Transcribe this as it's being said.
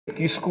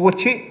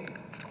తీసుకువచ్చి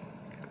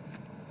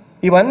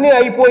ఇవన్నీ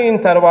అయిపోయిన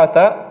తర్వాత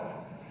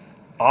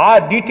ఆ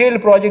డీటెయిల్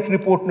ప్రాజెక్ట్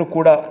రిపోర్ట్ను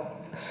కూడా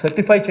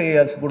సర్టిఫై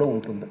చేయాల్సి కూడా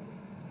ఉంటుంది.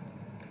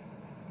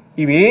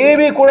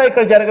 ఇవేవి కూడా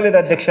ఇక్కడ జరగలేదు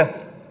అధ్యక్ష.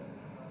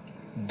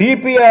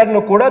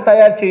 డిపిఆర్ను కూడా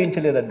తయారు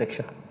చేయించలేదు అధ్యక్ష.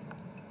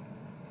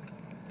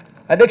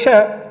 అధ్యక్ష,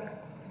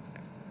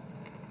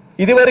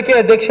 ఇదివరకే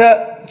అధ్యక్ష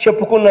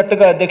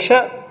చెప్పుకున్నట్టుగా అధ్యక్ష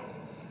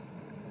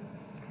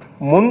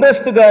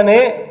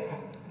ముందస్తుగానే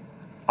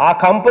ఆ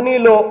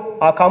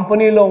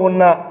కంపెనీలో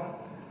ఉన్న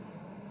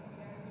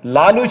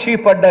లాలూచీ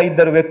పడ్డ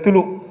ఇద్దరు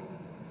వ్యక్తులు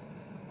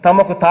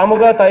తమకు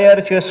తాముగా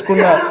తయారు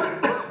చేసుకున్న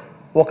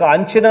ఒక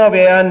అంచనా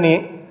వ్యయాన్ని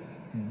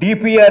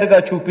డిపిఆర్గా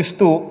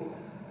చూపిస్తూ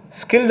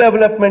స్కిల్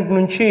డెవలప్మెంట్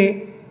నుంచి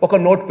ఒక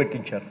నోట్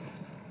పెట్టించారు.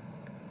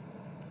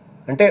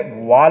 అంటే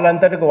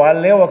వాళ్ళంతటికి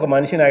వాళ్ళే ఒక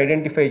మనిషిని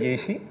ఐడెంటిఫై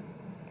చేసి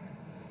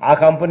ఆ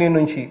కంపెనీ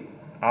నుంచి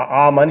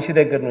ఆ మనిషి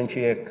దగ్గర నుంచి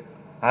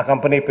ఆ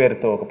కంపెనీ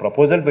పేరుతో ఒక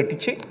ప్రపోజల్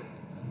పెట్టించి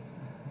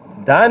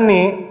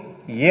దాన్ని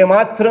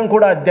ఏమాత్రం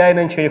కూడా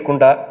అధ్యయనం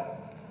చేయకుండా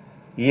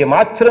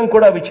ఏమాత్రం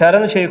కూడా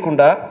విచారణ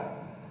చేయకుండా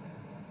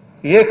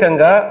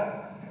ఏకంగా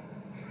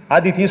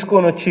అది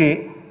తీసుకొని వచ్చి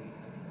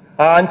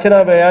ఆ అంచనా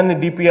వ్యయాన్ని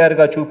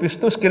డిపిఆర్గా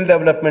చూపిస్తూ స్కిల్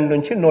డెవలప్మెంట్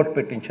నుంచి నోట్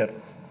పెట్టించారు.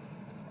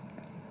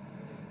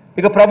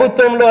 ఇక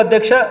ప్రభుత్వంలో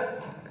అధ్యక్ష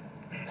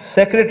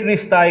సెక్రటరీ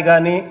స్థాయి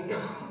కానీ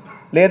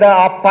లేదా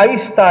ఆ పై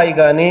స్థాయి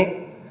కానీ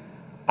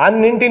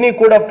అన్నింటినీ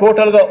కూడా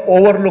టోటల్గా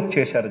ఓవర్లుక్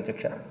చేశారు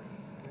అధ్యక్ష.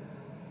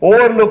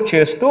 ఓవర్లుక్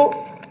చేస్తూ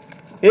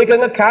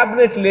ఏకంగా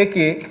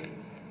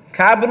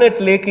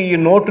క్యాబినెట్లోకి ఈ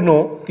నోటును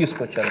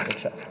తీసుకొచ్చారు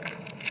అధ్యక్ష.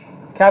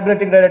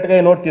 క్యాబినెట్కి డైరెక్ట్గా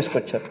ఈ నోట్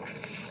తీసుకొచ్చారు.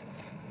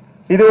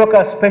 ఇది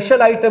ఒక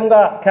స్పెషల్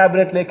ఐటమ్గా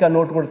క్యాబినెట్లోకి ఆ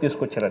నోట్ కూడా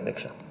తీసుకొచ్చారు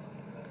అధ్యక్ష.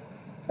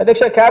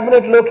 అధ్యక్ష,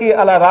 క్యాబినెట్లోకి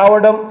అలా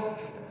రావడం,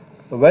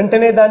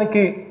 వెంటనే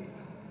దానికి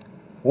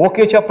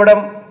ఓకే చెప్పడం,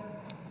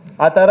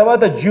 ఆ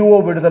తర్వాత జిఓ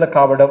విడుదల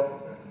కావడం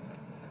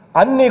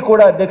అన్నీ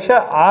కూడా అధ్యక్ష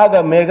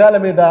మేఘాల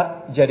మీద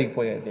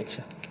జరిగిపోయాయి అధ్యక్ష.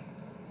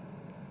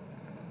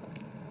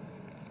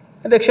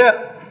 అధ్యక్ష,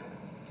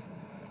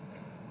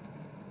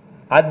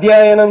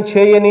 అధ్యయనం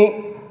చేయని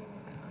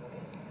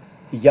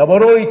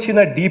ఎవరో ఇచ్చిన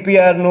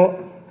డిపిఆర్ను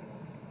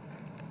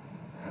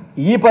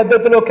ఈ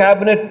పద్ధతిలో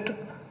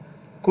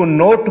క్యాబినెట్కు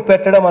నోట్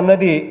పెట్టడం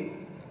అన్నది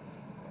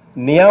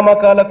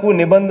నియామకాలకు,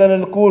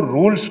 నిబంధనలకు,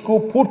 రూల్స్కు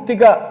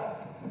పూర్తిగా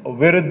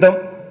విరుద్ధం.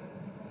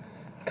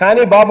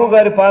 కానీ బాబు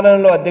గారి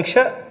పాలనలో అధ్యక్ష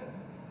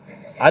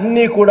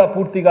అన్నీ కూడా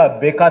పూర్తిగా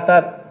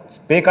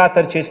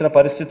బేఖాతరు చేసిన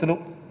పరిస్థితులు,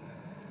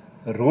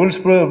 రూల్స్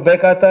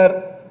బేఖాతర్,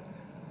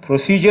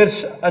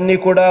 ప్రొసీజర్స్ అన్నీ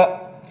కూడా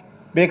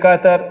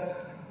బేఖాతర్,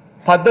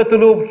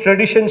 పద్ధతులు,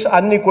 ట్రెడిషన్స్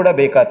అన్నీ కూడా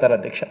బేఖాతర్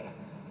అధ్యక్ష.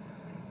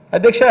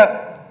 అధ్యక్ష,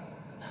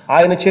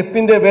 ఆయన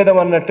చెప్పిందే వేదం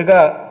అన్నట్టుగా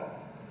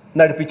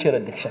నడిపించారు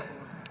అధ్యక్ష.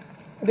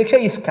 అధ్యక్ష,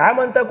 ఈ స్కామ్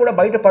అంతా కూడా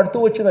బయట పడుతూ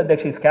వచ్చింది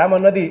అధ్యక్ష. ఈ స్కామ్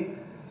అన్నది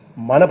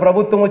మన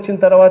ప్రభుత్వం వచ్చిన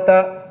తర్వాత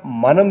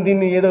మనం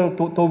దీన్ని ఏదో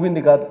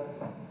తవ్వింది కాదు.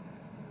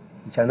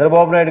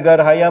 చంద్రబాబు నాయుడు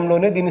గారి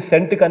హయాంలోనే దీన్ని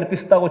సెంట్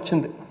కనిపిస్తూ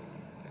వచ్చింది.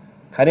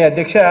 కానీ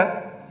అధ్యక్ష,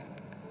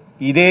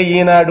 ఇదే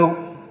ఈనాడు,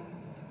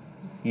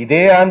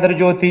 ఇదే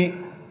ఆంధ్రజ్యోతి,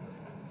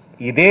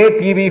 ఇదే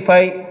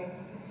టీవీ5,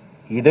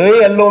 ఇదే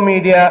ఎల్లో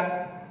మీడియా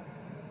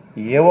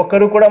ఏ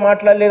ఒక్కరు కూడా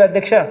మాట్లాడలేదు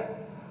అధ్యక్ష.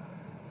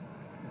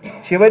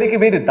 చివరికి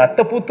వీరి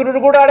దత్తపుత్రుడు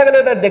కూడా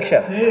అడగలేదు అధ్యక్ష.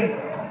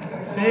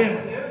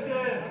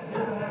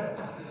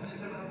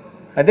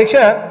 అధ్యక్ష,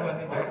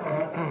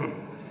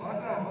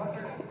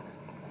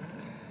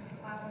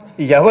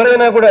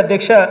 ఎవరైనా కూడా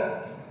అధ్యక్ష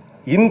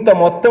ఇంత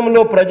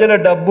మొత్తంలో ప్రజల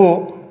డబ్బు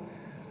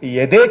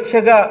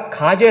యథేచ్ఛగా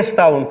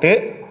కాజేస్తూ ఉంటే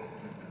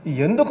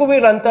ఎందుకు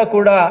వీళ్ళంతా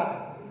కూడా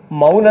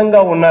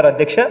మౌనంగా ఉన్నారు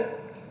అధ్యక్ష?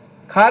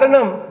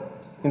 కారణం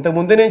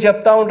ఇంతకుముందు నేను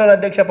చెప్తా ఉంటాను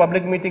అధ్యక్ష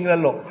పబ్లిక్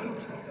మీటింగ్లలో,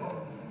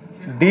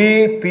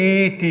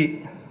 డిపిటి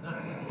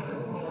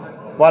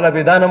వాళ్ళ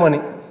విధానం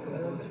అని,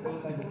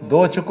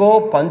 దోచుకో,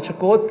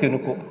 పంచుకో,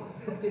 తినుకో.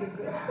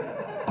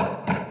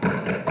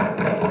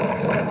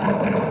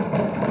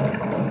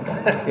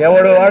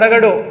 ఎవడు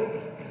అడగడు,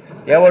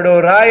 ఎవడు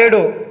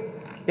రాయడు,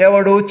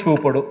 ఎవడు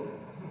చూపడు,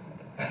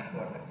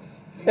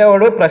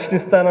 ఎవడు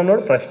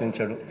ప్రశ్నిస్తానన్నాడు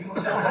ప్రశ్నించడు.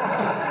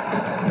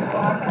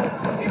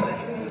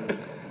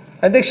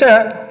 అధ్యక్ష,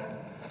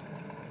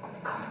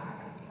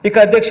 ఇక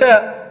అధ్యక్ష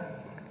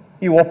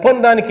ఈ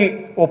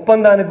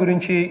ఒప్పందాని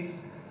గురించి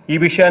ఈ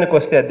విషయానికి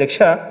వస్తే అధ్యక్ష,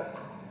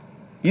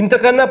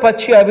 ఇంతకన్నా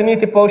పచ్చి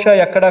అవినీతి పౌష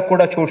ఎక్కడా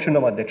కూడా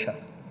చూస్తున్నాం అధ్యక్ష.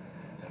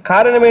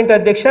 కారణం ఏంటి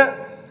అధ్యక్ష?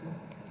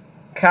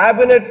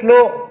 క్యాబినెట్లో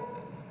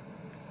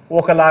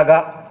ఒకలాగా,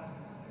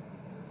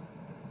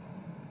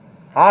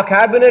 ఆ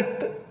క్యాబినెట్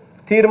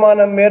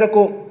తీర్మానం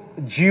మేరకు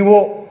జీవో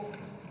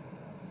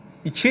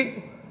ఇచ్చి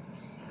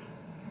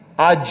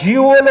ఆ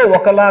జీవోలో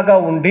ఒకలాగా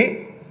ఉండి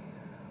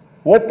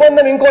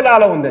ఒప్పందం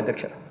ఇంకోలాగా ఉంది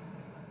అధ్యక్ష.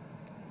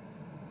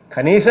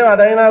 కనీసం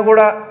అదైనా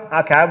కూడా ఆ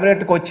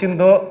క్యాబినెట్కి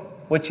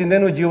వచ్చిందే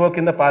నువ్వు జీవో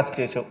కింద పాస్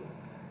చేసావు,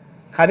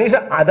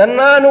 కనీసం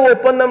అదన్నా నువ్వు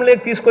ఒప్పందం లేక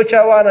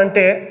తీసుకొచ్చావా అని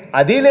అంటే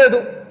అది లేదు.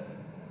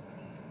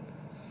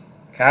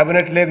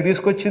 క్యాబినెట్ లేక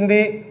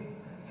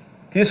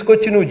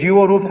తీసుకొచ్చి నువ్వు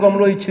జీవో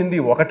రూపకంలో ఇచ్చింది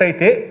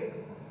ఒకటైతే,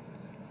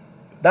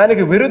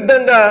 దానికి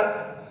విరుద్ధంగా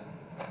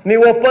నీ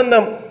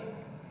ఒప్పందం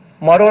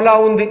మరోలా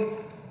ఉంది.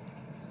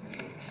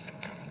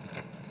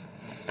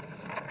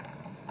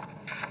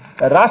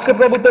 రాష్ట్ర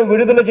ప్రభుత్వం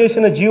విడుదల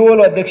చేసిన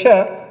జీవోలో అధ్యక్ష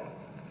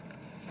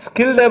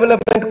స్కిల్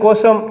డెవలప్మెంట్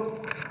కోసం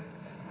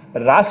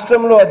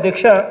రాష్ట్రంలో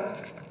అధ్యక్ష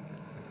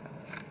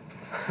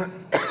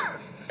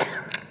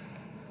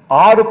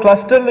 6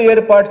 క్లస్టర్లు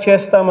ఏర్పాటు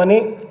చేస్తామని,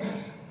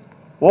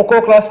 ఒక్కో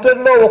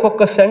క్లస్టర్లో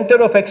ఒక్కొక్క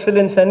సెంటర్ ఆఫ్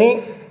ఎక్సలెన్స్ అని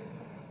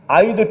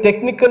 5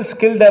 టెక్నికల్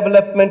స్కిల్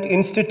డెవలప్మెంట్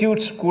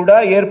ఇన్స్టిట్యూట్స్ కూడా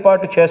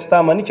ఏర్పాటు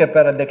చేస్తామని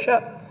చెప్పారు అధ్యక్ష.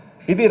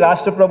 ఇది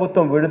రాష్ట్ర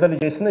ప్రభుత్వం విడుదల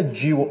చేసిన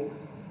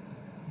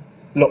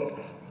జీవోలో,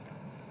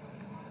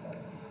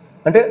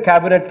 అంటే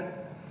కేబినెట్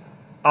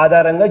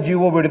ఆధారంగా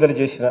జీవో విడుదల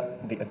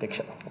చేసినది అధ్యక్ష.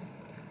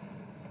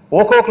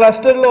 ఒక్కో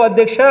క్లస్టర్లో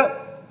అధ్యక్ష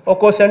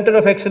ఒక్కో సెంటర్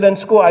ఆఫ్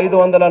ఎక్సలెన్స్కు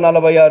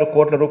 546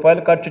 కోట్ల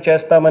రూపాయలు ఖర్చు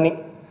చేస్తామని,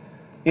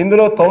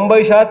 ఇందులో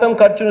 90%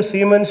 ఖర్చును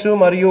సీమెన్స్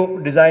మరియు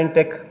design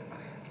tech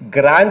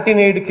grant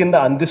in aid కింద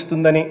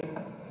అందిస్తుందని,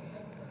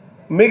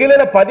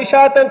 మిగిలిన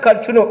 10%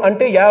 ఖర్చును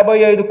అంటే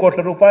 55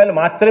 కోట్ల రూపాయలు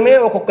మాత్రమే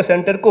ఒక్కొక్క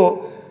సెంటర్కు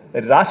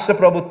రాష్ట్ర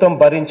ప్రభుత్వం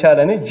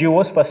భరించాలని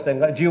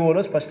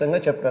జీవోలో స్పష్టంగా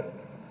చెప్పారు.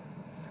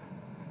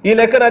 ఈ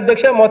లెక్కన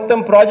అధ్యక్ష మొత్తం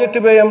ప్రాజెక్టు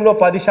వ్యయంలో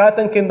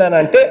 10% కింద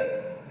అంటే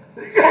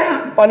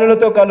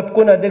పన్నులతో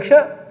కలుపుకున్న అధ్యక్ష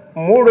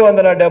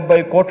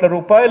 370 కోట్ల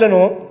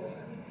రూపాయలను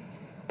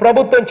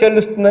ప్రభుత్వం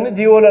చెల్లిస్తుందని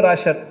జీవోలో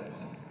రాశారు.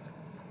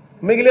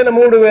 మిగిలిన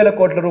 3000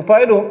 కోట్ల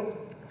రూపాయలు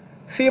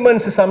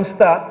సీమెన్స్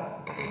సంస్థ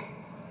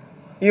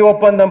ఈ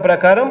ఒప్పందం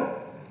ప్రకారం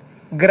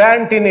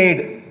గ్రాంట్ ఇన్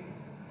ఎయిడ్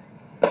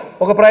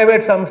ఒక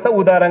ప్రైవేట్ సంస్థ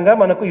ఉదారంగా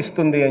మనకు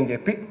ఇస్తుంది అని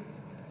చెప్పి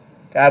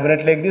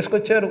క్యాబినెట్లోకి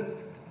తీసుకొచ్చారు,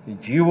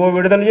 జీవో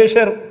విడుదల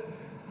చేశారు,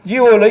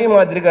 జీవోలో ఈ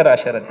మాదిరిగా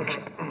రాశారు అధ్యక్ష.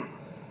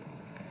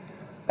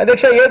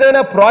 అధ్యక్ష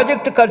ఏదైనా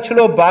ప్రాజెక్టు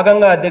ఖర్చులో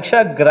భాగంగా అధ్యక్ష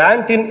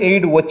గ్రాంట్ ఇన్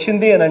ఎయిడ్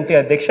వచ్చింది అని అంటే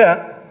అధ్యక్ష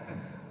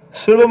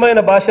సులభమైన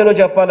భాషలో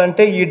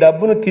చెప్పాలంటే ఈ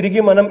డబ్బును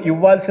తిరిగి మనం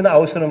ఇవ్వాల్సిన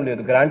అవసరం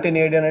లేదు. గ్రాంట్ ఇన్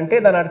ఎయిడ్ అని అంటే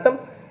దాని అర్థం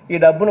ఈ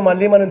డబ్బును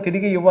మళ్ళీ మనం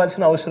తిరిగి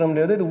ఇవ్వాల్సిన అవసరం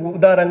లేదు, ఇది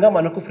ఉదారంగా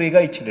మనకు ఫ్రీగా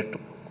ఇచ్చినట్టు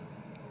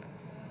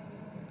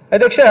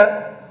అధ్యక్ష.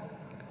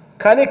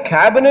 కానీ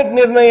క్యాబినెట్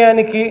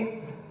నిర్ణయానికి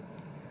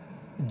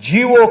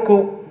జీవోకు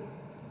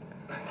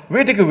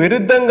వీటికి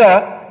విరుద్ధంగా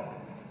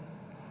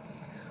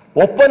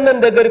ఒప్పందం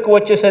దగ్గరికి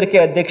వచ్చేసరికి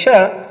అధ్యక్ష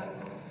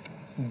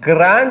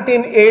గ్రాంట్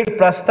ఇన్ ఎయిడ్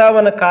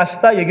ప్రస్తావన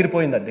కాస్త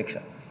ఎగిరిపోయింది అధ్యక్ష.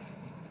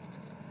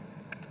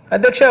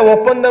 అధ్యక్ష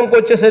ఒప్పందంకి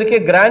వచ్చేసరికి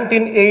గ్రాంట్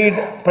ఇన్ ఎయిడ్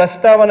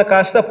ప్రస్తావన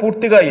కాస్త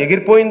పూర్తిగా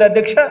ఎగిరిపోయింది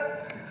అధ్యక్ష.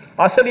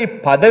 అసలు ఈ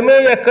పదమే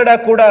ఎక్కడా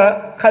కూడా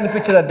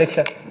కనిపించదు అధ్యక్ష.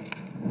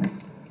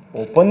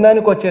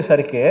 ఒప్పందానికి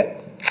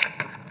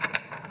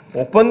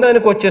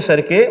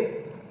వచ్చేసరికి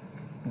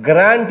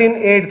grant in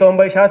aid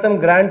 90%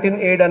 grant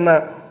in aid అన్న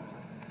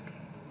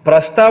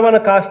ప్రస్తావన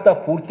కాస్త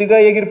పూర్తిగా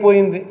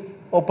ఎగిరిపోయింది.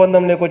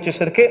 ఒప్పందంలోకి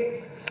వచ్చేసరికి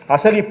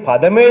అసలు ఈ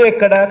పదమే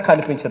ఎక్కడా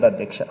కనిపించదు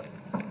అధ్యక్ష.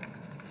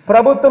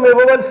 ప్రభుత్వం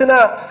ఇవ్వవలసిన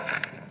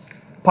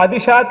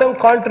 10%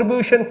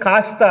 కాంట్రిబ్యూషన్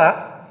కాస్త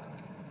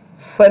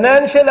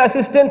ఫైనాన్షియల్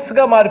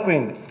అసిస్టెన్స్గా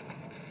మారిపోయింది.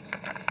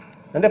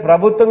 అంటే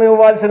ప్రభుత్వం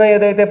ఇవ్వాల్సిన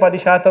ఏదైతే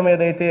 10%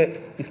 ఏదైతే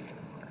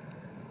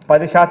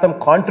 10%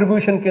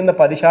 కాంట్రిబ్యూషన్ కింద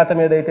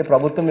 10% ఏదైతే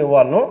ప్రభుత్వం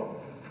ఇవ్వాలనో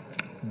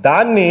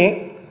దాన్ని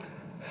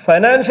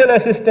ఫైనాన్షియల్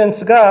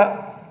అసిస్టెన్స్గా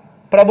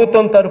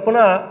ప్రభుత్వం తరపున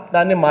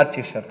దాన్ని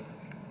మార్చేశారు.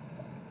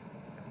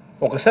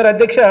 ఒకసారి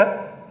అధ్యక్ష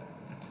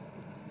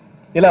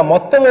ఇలా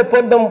మొత్తం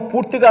ఒప్పందం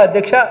పూర్తిగా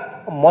అధ్యక్ష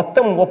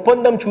మొత్తం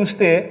ఒప్పందం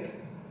చూస్తే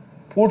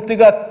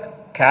పూర్తిగా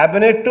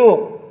క్యాబినెట్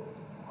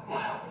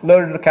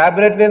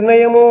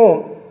నిర్ణయము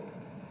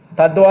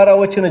తద్వారా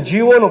వచ్చిన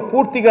జీవోను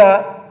పూర్తిగా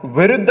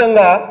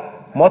విరుద్ధంగా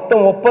మొత్తం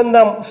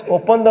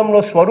ఒప్పందంలో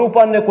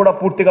స్వరూపాన్ని కూడా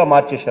పూర్తిగా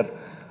మార్చేశారు.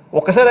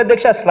 ఒకసారి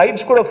అధ్యక్ష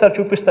స్లైడ్స్ కూడా ఒకసారి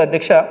చూపిస్తా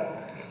అధ్యక్ష.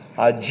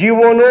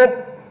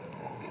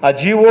 ఆ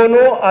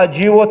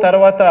జీవో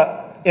తర్వాత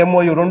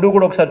ఎంఓయు రెండు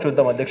కూడా ఒకసారి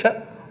చూద్దాం అధ్యక్ష.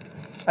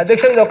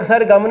 ఇది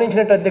ఒకసారి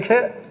గమనించినట్టు అధ్యక్ష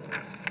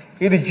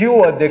ఇది జీవో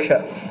అధ్యక్ష.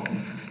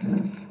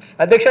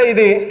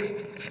 ఇది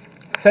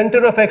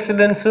centre of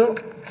excellence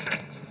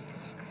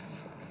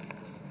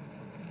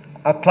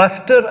a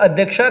cluster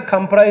adhyaksha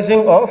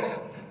comprising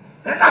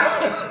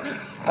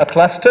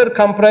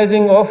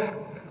of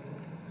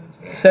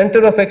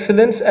center of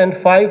excellence and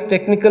 5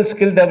 technical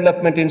skill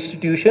development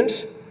institutions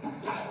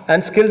and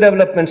skill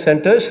development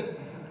centers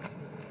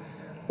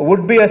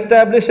would be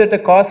established at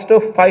a cost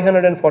of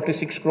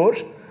 546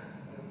 crores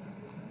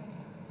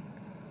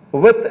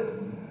with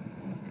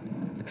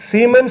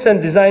Siemens and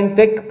Design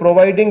Tech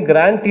providing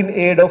grant in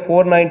aid of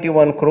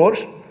 491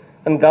 crores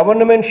and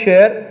government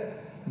share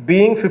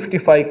being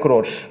 55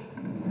 crores.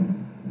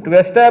 To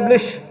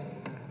establish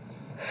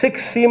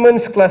 6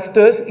 Siemens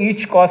clusters,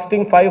 each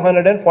costing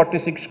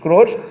 546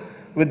 crores,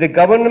 with the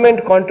government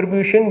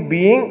contribution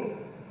being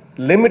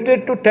limited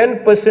to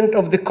 10%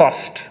 of the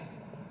cost.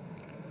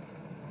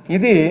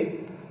 ఇది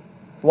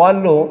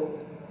వాళ్ళు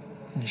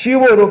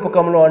GO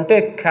రూపకంలో అంటే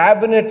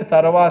cabinet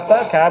తర్వాత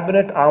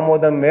cabinet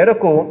ఆమోదం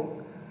మేరకు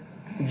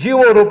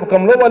GO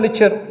రూపకంలో వాళ్ళు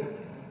ఇచ్చారు.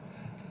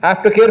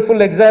 After careful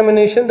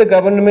examination, the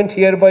government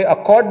hereby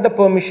accord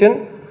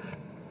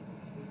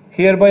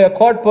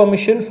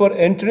permission for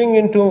entering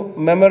into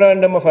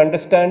memorandum of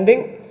understanding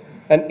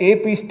and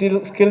AP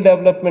Skill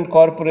Development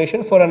Corporation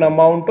for an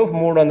amount of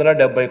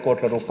 370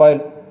 కోట్ల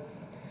రూపాయలు.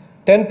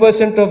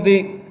 10% of the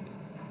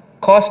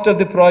cost of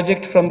the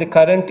project from the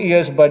current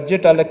year's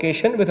budget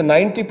allocation, with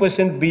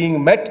 90% being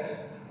met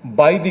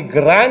by the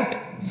grant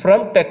from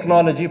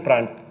technology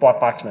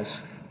partners.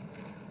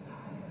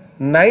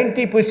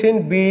 90%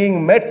 being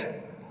met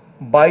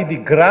by the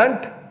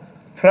grant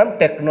from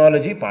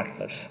technology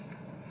partners.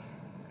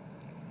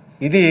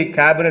 ఇది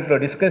క్యాబినెట్లో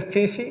discuss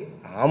చేసి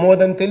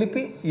ఆమోదం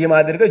తెలిపి ఈ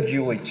మాదిరిగా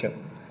GO ఇచ్చాం.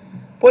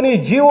 పోనీ ఈ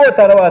జీవో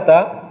తర్వాత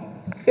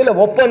ఇలా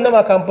ఒప్పందం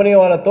ఆ కంపెనీ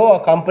వాళ్ళతో, ఆ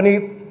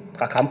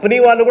కంపెనీ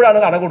వాళ్ళు కూడా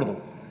అనకూడదు.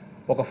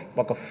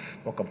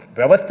 ఒక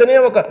వ్యవస్థనే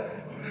ఒక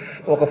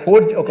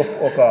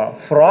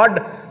ఫ్రాడ్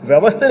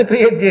వ్యవస్థని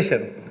క్రియేట్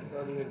చేశారు.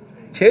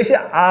 చేసి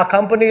ఆ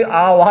కంపెనీ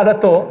ఆ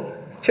వాళ్ళతో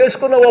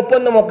చేసుకున్న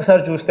ఒప్పందం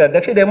ఒకసారి చూస్తే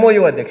అధ్యక్ష, ఇది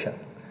MOU అధ్యక్ష.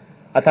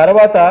 ఆ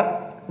తర్వాత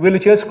వీళ్ళు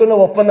చేసుకున్న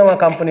ఒప్పందం ఆ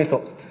కంపెనీతో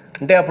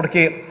అంటే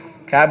అప్పటికి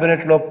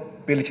క్యాబినెట్లో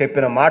వీళ్ళు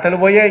చెప్పిన మాటలు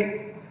పోయాయి.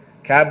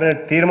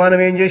 క్యాబినెట్ తీర్మానం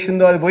ఏం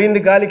చేసిందో అది పోయింది,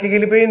 గాలికి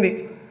ఎగిలిపోయింది.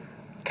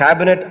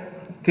 క్యాబినెట్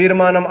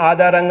తీర్మానం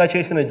ఆధారంగా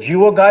చేసిన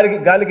జీవో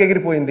గాలికి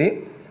ఎగిరిపోయింది.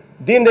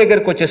 దీని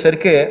దగ్గరికి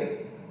వచ్చేసరికి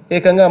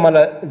ఏకంగా మన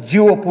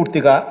జీవో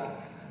పూర్తిగా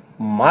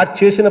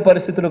మార్చేసిన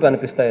పరిస్థితులు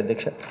కనిపిస్తాయి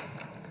అధ్యక్ష.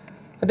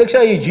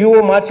 ఈ జీవో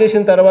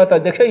మార్చేసిన తర్వాత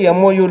అధ్యక్ష, ఈ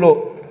MOUలో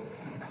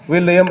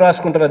వీళ్ళు ఏం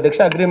రాసుకుంటారు అధ్యక్ష,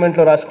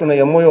 అగ్రిమెంట్లో రాసుకున్న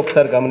MOU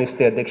ఒకసారి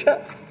గమనిస్తే అధ్యక్ష,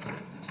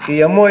 ఈ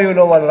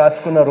MOUలో వాళ్ళు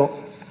రాసుకున్నారు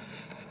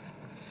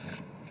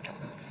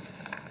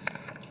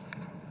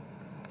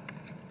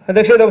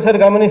అధ్యక్ష, ఇది ఒకసారి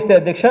గమనిస్తే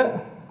అధ్యక్ష,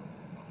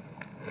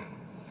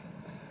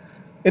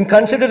 in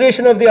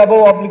consideration of the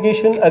above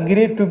obligation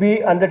agreed to be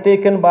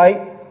undertaken by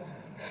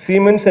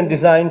Siemens and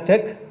Design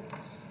Tech,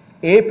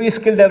 AP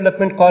Skill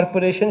Development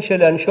Corporation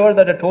shall ensure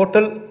that a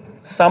total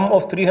sum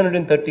of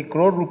 330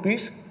 crore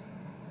rupees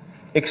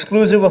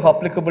exclusive of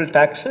applicable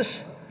taxes,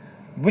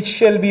 which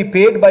shall be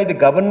paid by the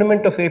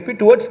government of AP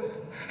towards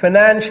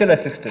financial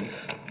assistance.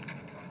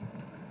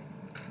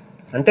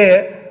 అంటే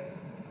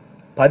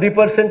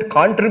 10%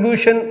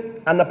 contribution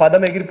అన్న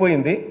పదం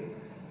ఎగిరిపోయింది.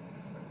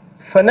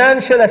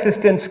 Financial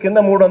assistance కింద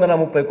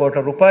 330 కోట్ల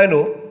రూపాయలు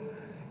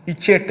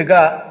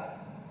ఇచ్చేట్టుగా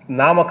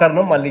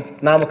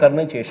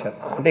నామకరణం చేశారు.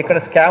 అంటే ఇక్కడ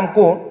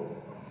స్కామ్కు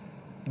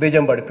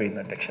బీజం పడిపోయింది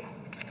అధ్యక్ష.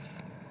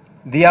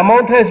 The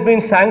amount has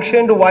been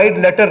sanctioned wide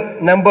letter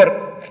number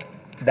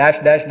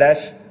dash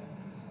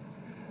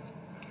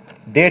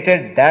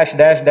dated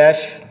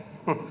dash.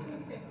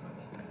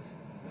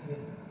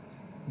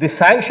 The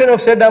sanction of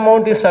said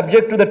amount is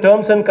subject to the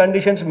terms and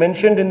conditions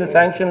mentioned in the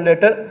sanction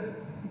letter.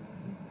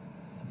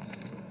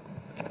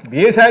 Be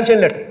a sanction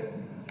letter.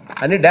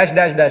 And dash.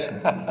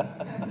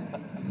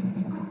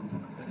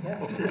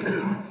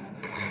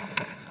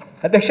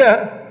 Adhyaksha,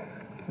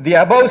 the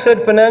above said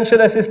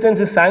financial assistance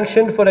is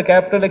sanctioned for a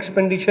capital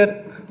expenditure,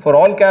 for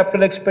all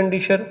capital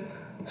expenditure,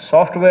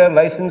 software,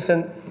 license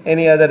and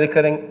any other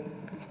recurring.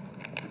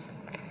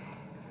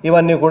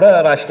 ఇవన్నీ కూడా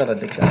రాసినారు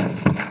అధ్యక్ష.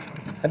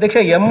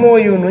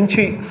 MOU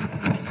నుంచి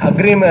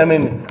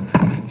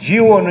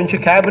GO నుంచి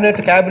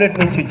cabinet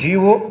నుంచి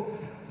GO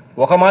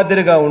ఒక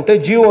మాదిరిగా ఉంటే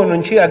GO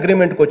నుంచి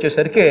అగ్రిమెంట్కి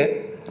వచ్చేసరికి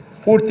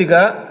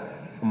పూర్తిగా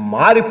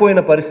మారిపోయిన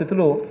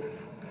పరిస్థితులు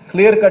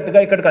క్లియర్ కట్గా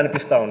ఇక్కడ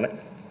కనిపిస్తూ ఉన్నాయి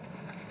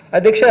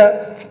అధ్యక్ష.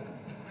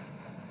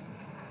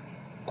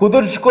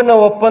 కుదుర్చుకున్న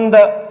ఒప్పంద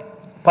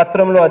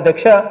పత్రంలో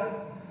అధ్యక్ష,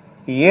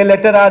 ఏ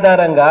లెటర్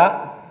ఆధారంగా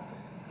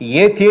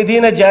ఏ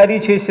తేదీన జారీ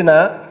చేసిన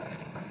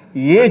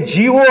ఏ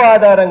జీవో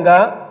ఆధారంగా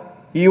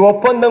ఈ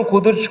ఒప్పందం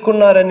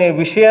కుదుర్చుకున్నారనే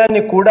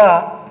విషయాన్ని కూడా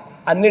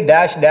అన్ని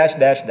డాష్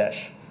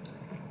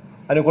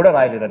అని కూడా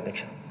రాయలేదు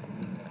అధ్యక్ష.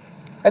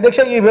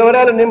 ఈ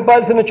వివరాలు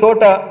నింపాల్సిన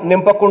చోట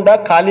నింపకుండా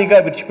ఖాళీగా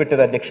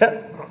విడిచిపెట్టారు అధ్యక్ష.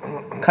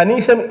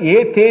 కనీసం ఏ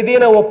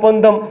తేదీన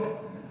ఒప్పందం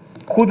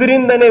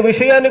కుదిరిందనే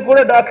విషయాన్ని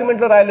కూడా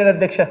డాక్యుమెంట్లో రాయలేదు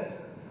అధ్యక్ష.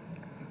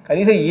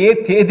 కనీసం ఏ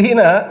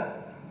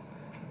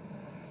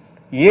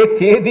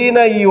తేదీన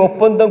ఈ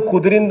ఒప్పందం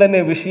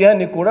కుదిరిందనే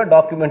విషయాన్ని కూడా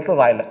డాక్యుమెంట్లో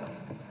రాయలేదు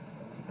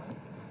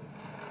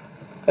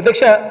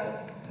అధ్యక్ష.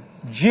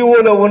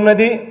 జీవోలో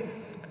ఉన్నది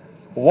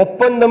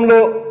ఒప్పందంలో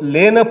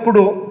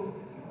లేనప్పుడు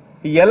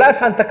ఎలా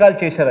సంతకాలు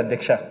చేశారు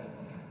అధ్యక్ష?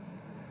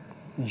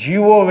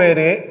 జీవో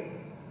వేరే,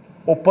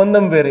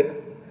 ఒప్పందం వేరే,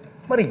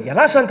 మరి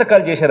ఎలా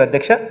సంతకాలు చేశారు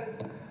అధ్యక్ష?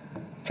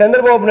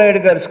 చంద్రబాబు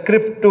నాయుడు గారు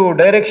స్క్రిప్ట్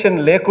డైరెక్షన్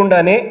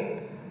లేకుండానే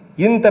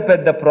ఇంత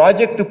పెద్ద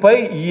ప్రాజెక్టుపై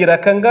ఈ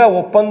రకంగా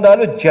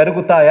ఒప్పందాలు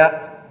జరుగుతాయా?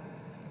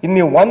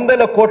 ఇన్ని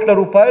 100 కోట్ల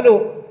రూపాయలు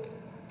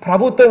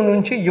ప్రభుత్వం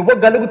నుంచి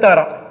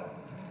ఇవ్వగలుగుతారా?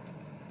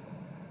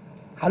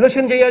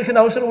 ఆలోచన చేయాల్సిన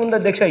అవసరం ఉంది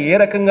అధ్యక్ష. ఏ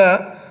రకంగా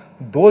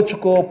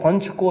దోచుకో,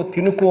 పంచుకో,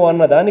 తినుకో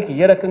అన్న దానికి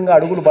ఏ రకంగా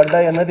అడుగులు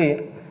పడ్డాయన్నది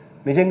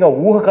నిజంగా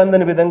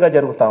ఊహకందని విధంగా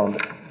జరుగుతూ ఉంది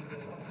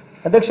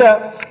అధ్యక్ష.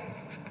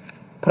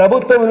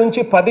 ప్రభుత్వం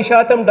నుంచి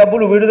 10%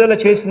 డబ్బులు విడుదల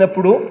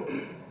చేసినప్పుడు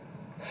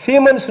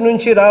సీమెన్స్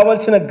నుంచి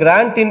రావాల్సిన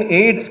గ్రాంట్ ఇన్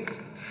ఎయిడ్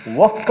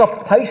ఒక్క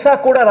పైసా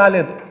కూడా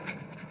రాలేదు.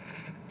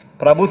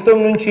 ప్రభుత్వం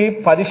నుంచి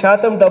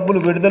 10% డబ్బులు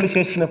విడుదల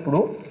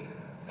చేసినప్పుడు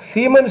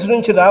సీమెన్స్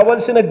నుంచి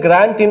రావాల్సిన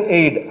గ్రాంట్ ఇన్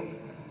ఎయిడ్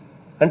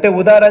అంటే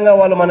ఉదారంగా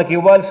వాళ్ళు మనకి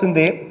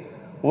ఇవ్వాల్సింది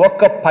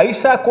ఒక్క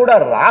పైసా కూడా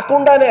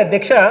రాకుండానే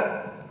అధ్యక్ష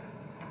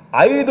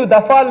 5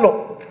 దఫాల్లో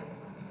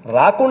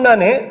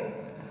రాకుండానే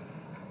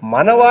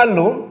మన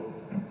వాళ్ళు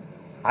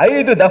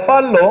 5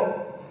 దఫాల్లో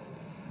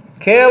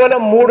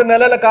కేవలం 3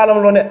 నెలల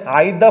కాలంలోనే,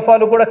 5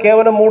 దఫాలు కూడా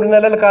కేవలం 3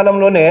 నెలల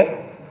కాలంలోనే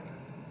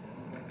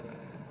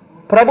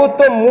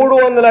ప్రభుత్వం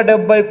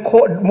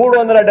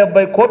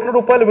 370 కోట్ల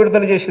రూపాయలు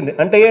విడుదల చేసింది.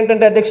 అంటే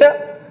ఏంటంటే అధ్యక్ష,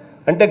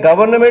 అంటే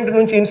గవర్నమెంట్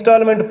నుంచి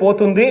ఇన్స్టాల్మెంట్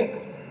పోతుంది,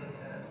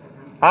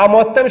 ఆ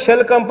మొత్తం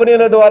షెల్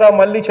కంపెనీల ద్వారా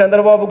మళ్ళీ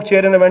చంద్రబాబుకు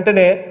చేరిన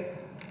వెంటనే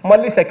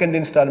మళ్ళీ సెకండ్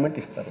ఇన్స్టాల్మెంట్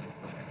ఇస్తారు.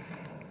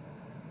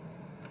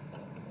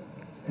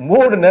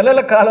 3 నెలల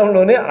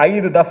కాలంలోనే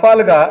 5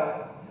 దఫాలుగా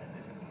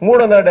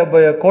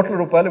 370 కోట్ల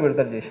రూపాయలు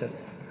విడుదల చేశారు.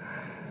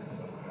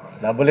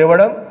 డబ్బులు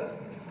ఇవ్వడం,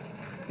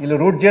 వీళ్ళు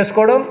రూట్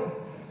చేసుకోవడం,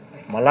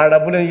 మళ్ళా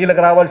డబ్బులు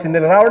వీళ్ళకి రావాల్సింది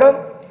రావడం,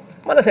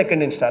 మళ్ళీ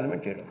సెకండ్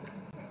ఇన్స్టాల్మెంట్ చేయడం.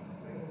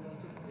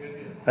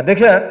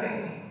 అధ్యక్ష,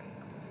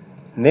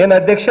 నేను